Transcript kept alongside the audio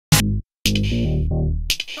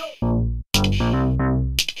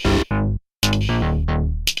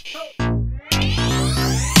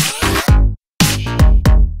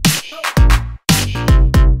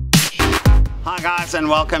guys, and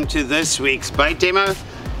welcome to this week's bait demo.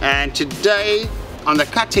 And today on the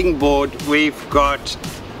cutting board we've got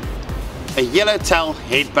a yellowtail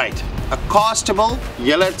head bait, a castable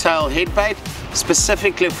yellowtail head bait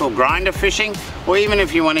specifically for grinder fishing, or even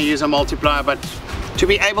if you want to use a multiplier, but to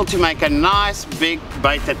be able to make a nice big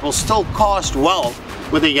bait that will still cast well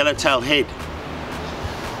with a yellowtail head.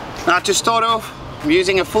 Now to start off, I'm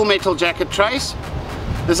using a full metal jacket trace.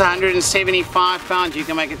 This is 175 pounds, you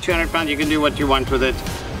can make it 200 pounds, you can do what you want with it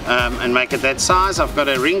and make it that size. I've got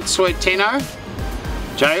a ringed soy tenno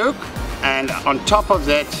J-hook, and on top of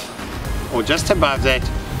that, or just above that,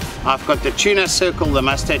 I've got the tuna circle, the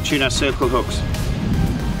mustard tuna circle hooks.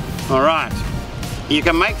 Alright, you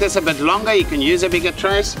can make this a bit longer, you can use a bigger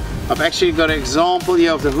trace. I've actually got an example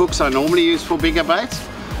here of the hooks I normally use for bigger baits,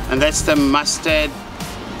 and that's the mustard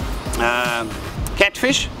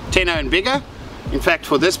catfish, tenno and bigger. In fact,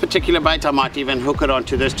 for this particular bait I might even hook it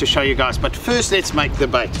onto this to show you guys, but first let's make the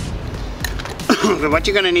bait. What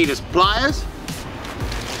you're going to need is pliers,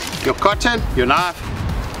 your cotton, your knife,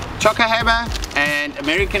 chocker hammer, and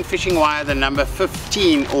American fishing wire, the number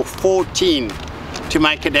 15 or 14 to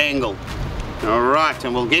make a dangle. Alright,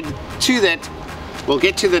 and we'll get to that, we'll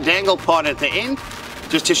get to the dangle part at the end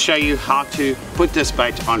just to show you how to put this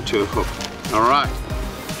bait onto a hook. Alright,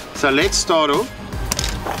 so let's start off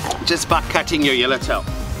just by cutting your yellowtail.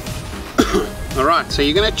 Alright, so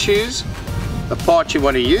you're going to choose the part you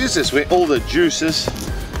want to use. Is where all the juices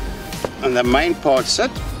and the main part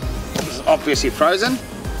sit. It's obviously frozen.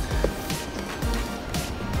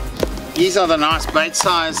 These are the nice bait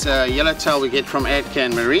size yellowtail we get from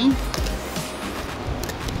Adcan Marine.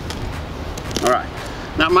 Alright,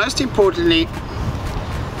 now most importantly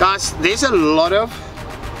guys, there's a lot of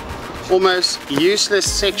almost useless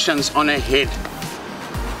sections on a head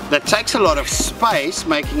that takes a lot of space,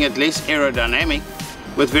 making it less aerodynamic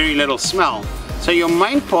with very little smell. So your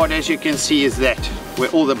main part, as you can see, is that where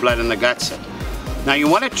all the blood and the guts sit. Now you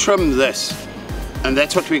want to trim this, and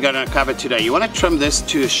that's what we're going to cover today. You want to trim this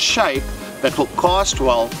to a shape that will cast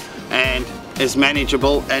well and is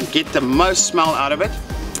manageable and get the most smell out of it,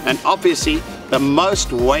 and obviously the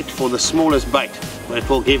most weight for the smallest bait that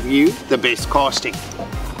will give you the best casting.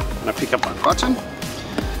 I'm going to pick up my cotton.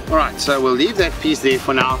 Alright, so we'll leave that piece there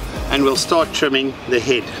for now and we'll start trimming the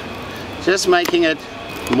head, just making it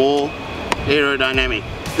more aerodynamic.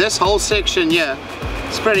 This whole section here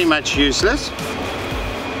is pretty much useless.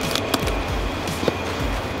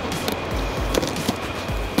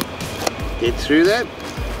 Get through that.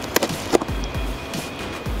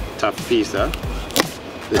 Tough piece though.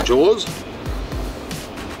 The jaws.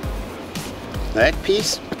 That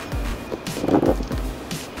piece.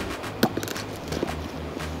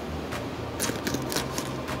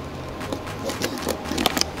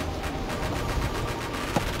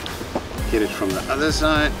 Get it from the other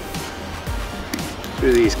side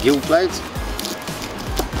through these gill plates.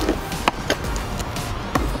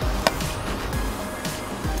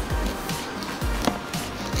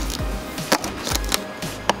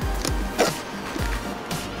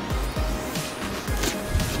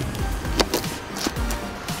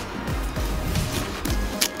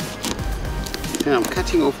 And I'm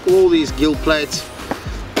cutting off all these gill plates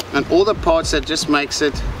and all the parts that just makes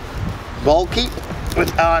it bulky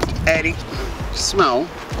without adding smell.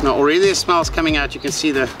 Now already the smell's coming out, you can see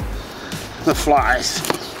the flies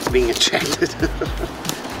being attracted.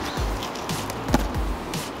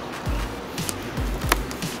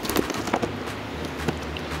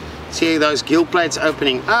 See those gill plates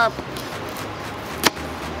opening up,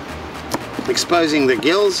 exposing the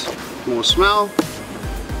gills, more smell.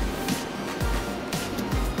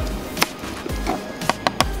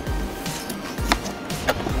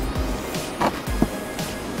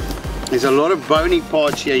 There's a lot of bony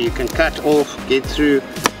parts here you can cut off, get through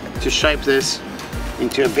to shape this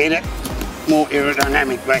into a better, more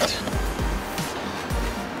aerodynamic bait.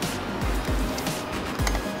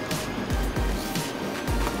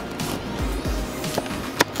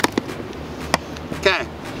 Okay,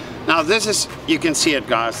 now this is, you can see it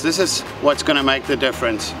guys, this is what's going to make the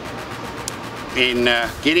difference in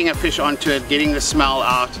getting a fish onto it, getting the smell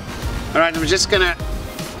out. Alright, I'm just going to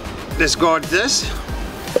discard this.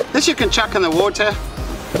 This you can chuck in the water,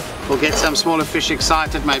 will get some smaller fish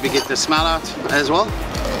excited, maybe get the smell out as well.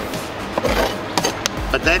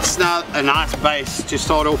 But that's now a nice base to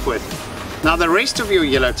start off with. Now the rest of your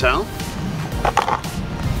yellowtail,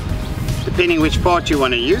 depending which part you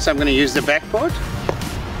want to use, I'm going to use the back part.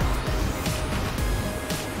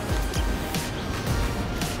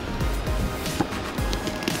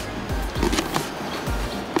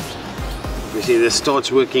 You see this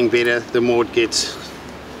starts working better the more it gets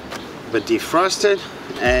bit defrosted,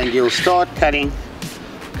 and you'll start cutting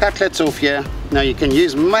cutlets off here. Now you can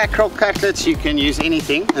use mackerel cutlets, you can use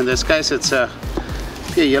anything. In this case it's a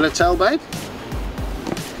pure yellowtail bait.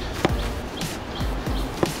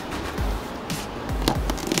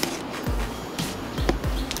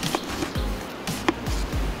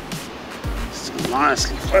 It's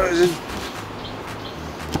nicely frozen.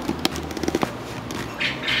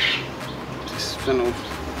 Just fin off.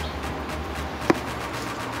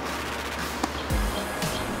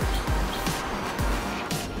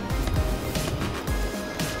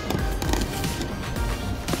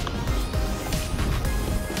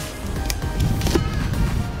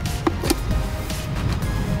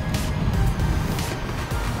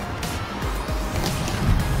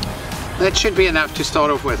 That should be enough to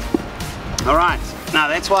start off with. Alright, now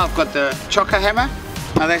that's why I've got the chocker hammer.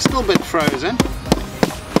 Now they're still a bit frozen,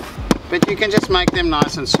 but you can just make them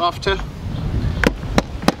nice and softer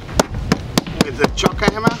with the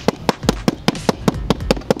chocker hammer.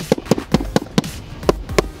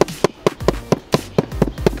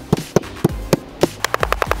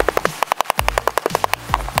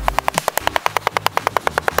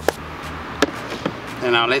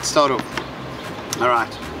 And now let's start off.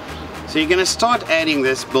 Alright. So you're going to start adding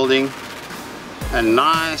this, building a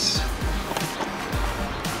nice,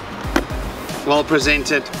 well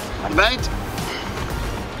presented bait.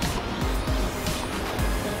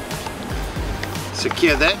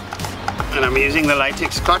 Secure that, and I'm using the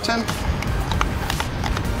latex cotton.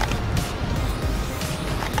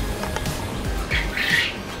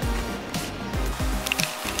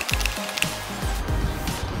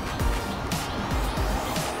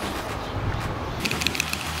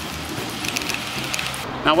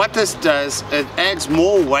 Now what this does, it adds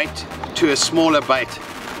more weight to a smaller bait,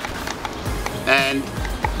 and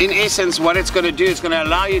in essence what it's going to do is going to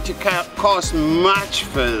allow you to cast much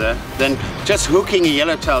further than just hooking a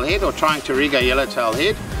yellowtail head or trying to rig a yellowtail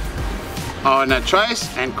head on a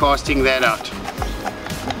trace and casting that out.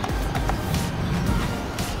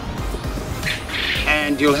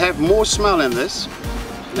 And you'll have more smell in this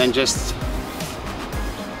than just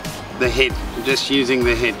the head, just using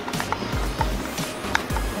the head.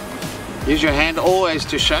 Use your hand always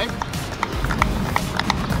to shape.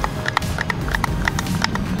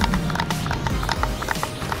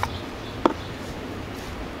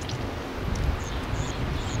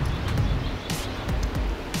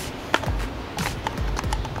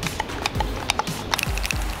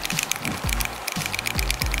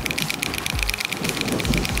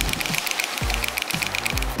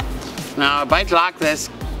 Now a bait like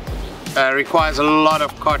this requires a lot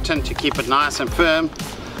of cotton to keep it nice and firm.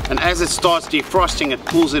 And as it starts defrosting, it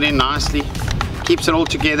pulls it in nicely, keeps it all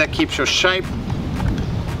together, keeps your shape.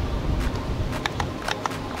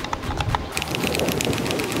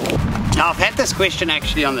 Now I've had this question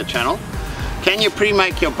actually on the channel. Can you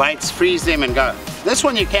pre-make your baits, freeze them and go? This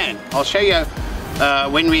one you can. I'll show you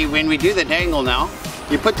when we do the dangle now.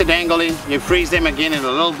 You put the dangle in, you freeze them again in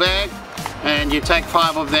a little bag, and you take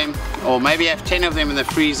 5 of them, or maybe have 10 of them in the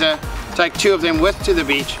freezer, take 2 of them with to the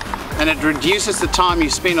beach, and it reduces the time you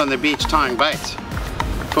spend on the beach tying baits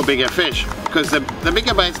for bigger fish, because the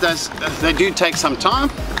bigger baits they do take some time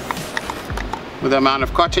with the amount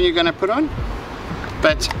of cotton you're going to put on.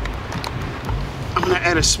 But I'm going to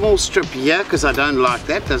add a small strip here because I don't like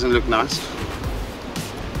that, doesn't look nice.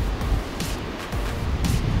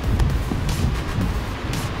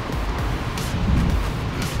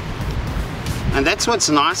 And that's what's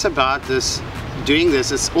nice about this, doing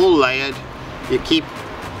this, it's all layered. You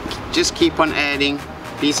just keep on adding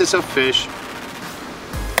pieces of fish.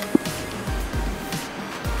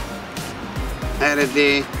 Add it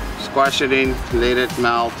there, squash it in, let it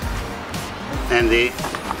melt, and there.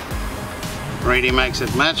 Really makes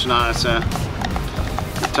it much nicer.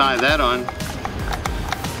 Tie that on.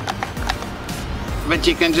 But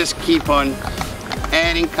you can just keep on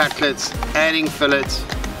adding cutlets, adding fillets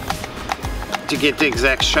to get the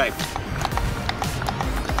exact shape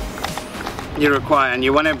you require. And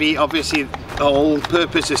you want to be, obviously the whole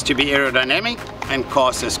purpose is to be aerodynamic and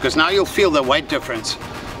cast this, because now you'll feel the weight difference.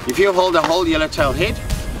 If you hold a whole yellowtail head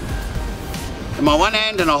in my one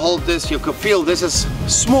hand and I hold this, you could feel this is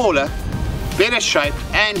smaller, better shaped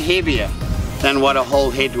and heavier than what a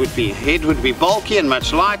whole head would be. Head would be bulky and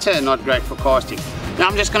much lighter and not great for casting. Now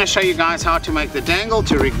I'm just going to show you guys how to make the dangle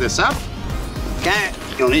to rig this up. Okay,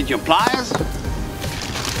 you'll need your pliers,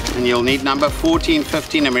 and you'll need number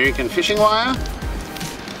 1415 American fishing wire,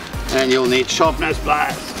 and you'll need sharp nose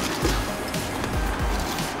pliers,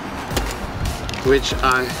 which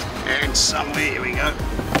I had somewhere. Here we go.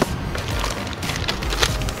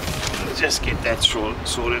 just get that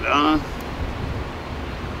sorted out.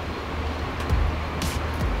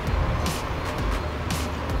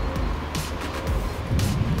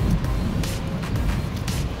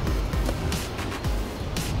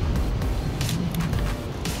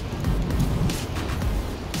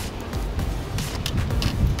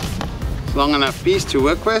 Long enough piece to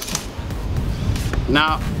work with.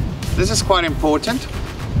 Now this is quite important,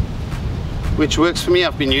 which works for me.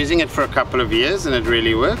 I've been using it for a couple of years and it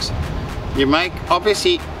really works. You make,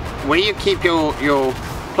 obviously where you keep your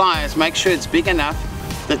pliers, make sure it's big enough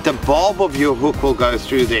that the bulb of your hook will go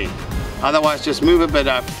through there. Otherwise just move a bit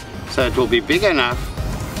up so it will be big enough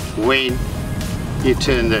when you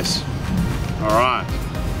turn this. Alright.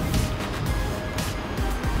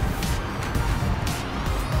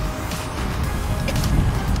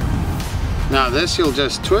 Now this you'll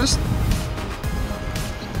just twist.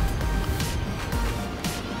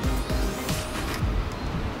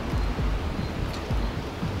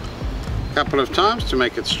 A couple of times to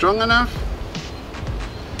make it strong enough.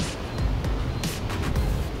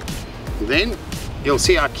 Then you'll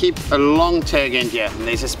see I keep a long tag end here, and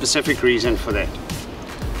there's a specific reason for that.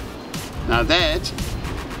 Now that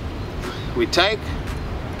we take,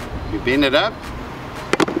 we bend it up.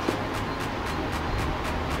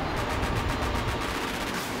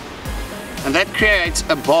 And that creates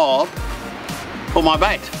a barb for my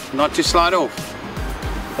bait, not to slide off.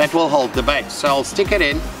 That will hold the bait. So I'll stick it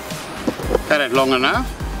in, cut it long enough.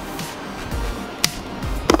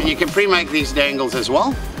 And you can pre-make these dangles as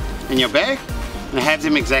well in your bag and have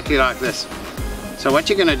them exactly like this. So what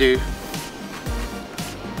you're going to do,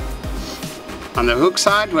 on the hook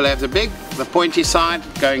side we'll have the pointy side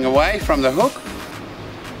going away from the hook.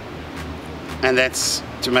 And that's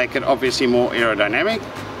to make it obviously more aerodynamic.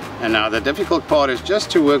 And now the difficult part is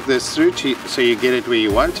just to work this through so you get it where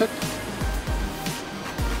you want it.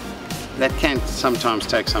 That can sometimes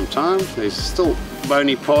take some time. There's still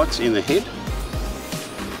bony parts in the head.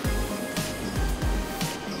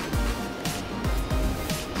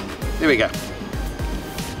 There we go.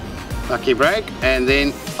 Lucky break, and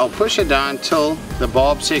then I'll push it down till the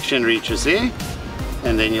barb section reaches there,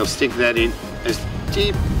 and then you'll stick that in as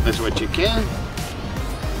deep as what you can.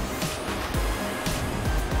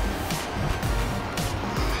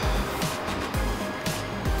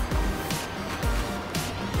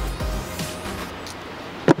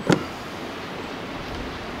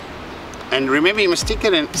 And remember, you must stick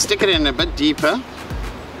it in a bit deeper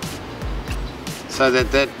so that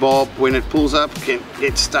that barb, when it pulls up, can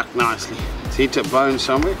get stuck nicely. It's hit a bone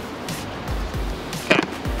somewhere. Okay.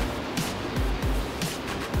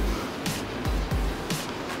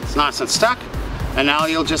 It's nice and stuck. And now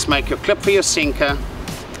you'll just make your clip for your sinker,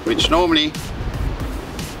 which normally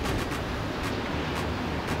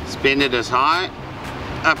bend it as high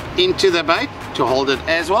up into the bait to hold it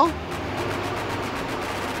as well.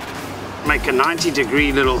 Make a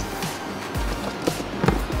 90-degree little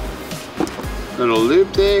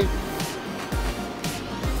loop there,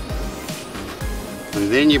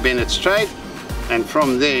 and then you bend it straight, and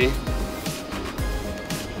from there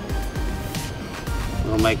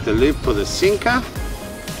we'll make the loop for the sinker,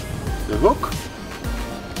 the hook.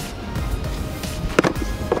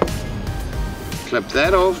 Clip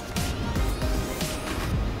that off.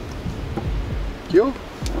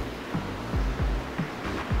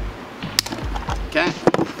 Okay,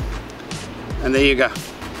 and there you go.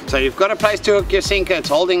 So you've got a place to hook your sinker. It's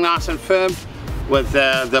holding nice and firm with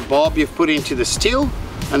the barb you've put into the steel,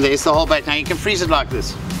 and there's the whole bait. Now you can freeze it like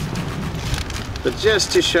this, but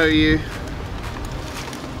just to show you,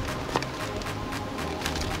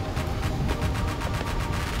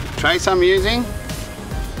 the trace I'm using,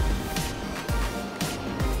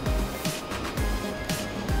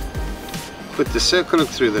 put the circle hook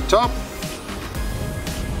through the top,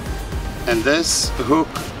 and this hook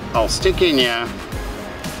I'll stick in here.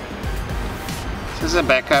 This is a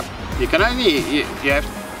backup. You can only, you have,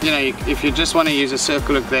 you know, if you just want to use a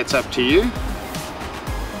circle hook, that's up to you.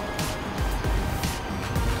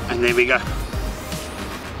 And there we go.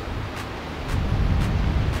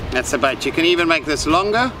 That's the bait. You can even make this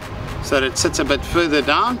longer so that it sits a bit further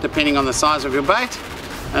down depending on the size of your bait,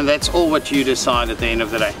 and that's all what you decide at the end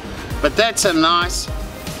of the day. But that's a nice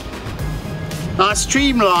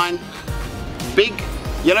Streamline big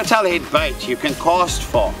yellowtail head bait you can cast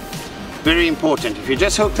for. Very important. If you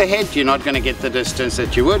just hook the head, you're not going to get the distance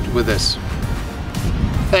that you would with this.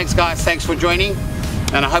 Thanks guys, thanks for joining,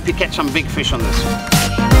 and I hope you catch some big fish on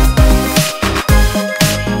this.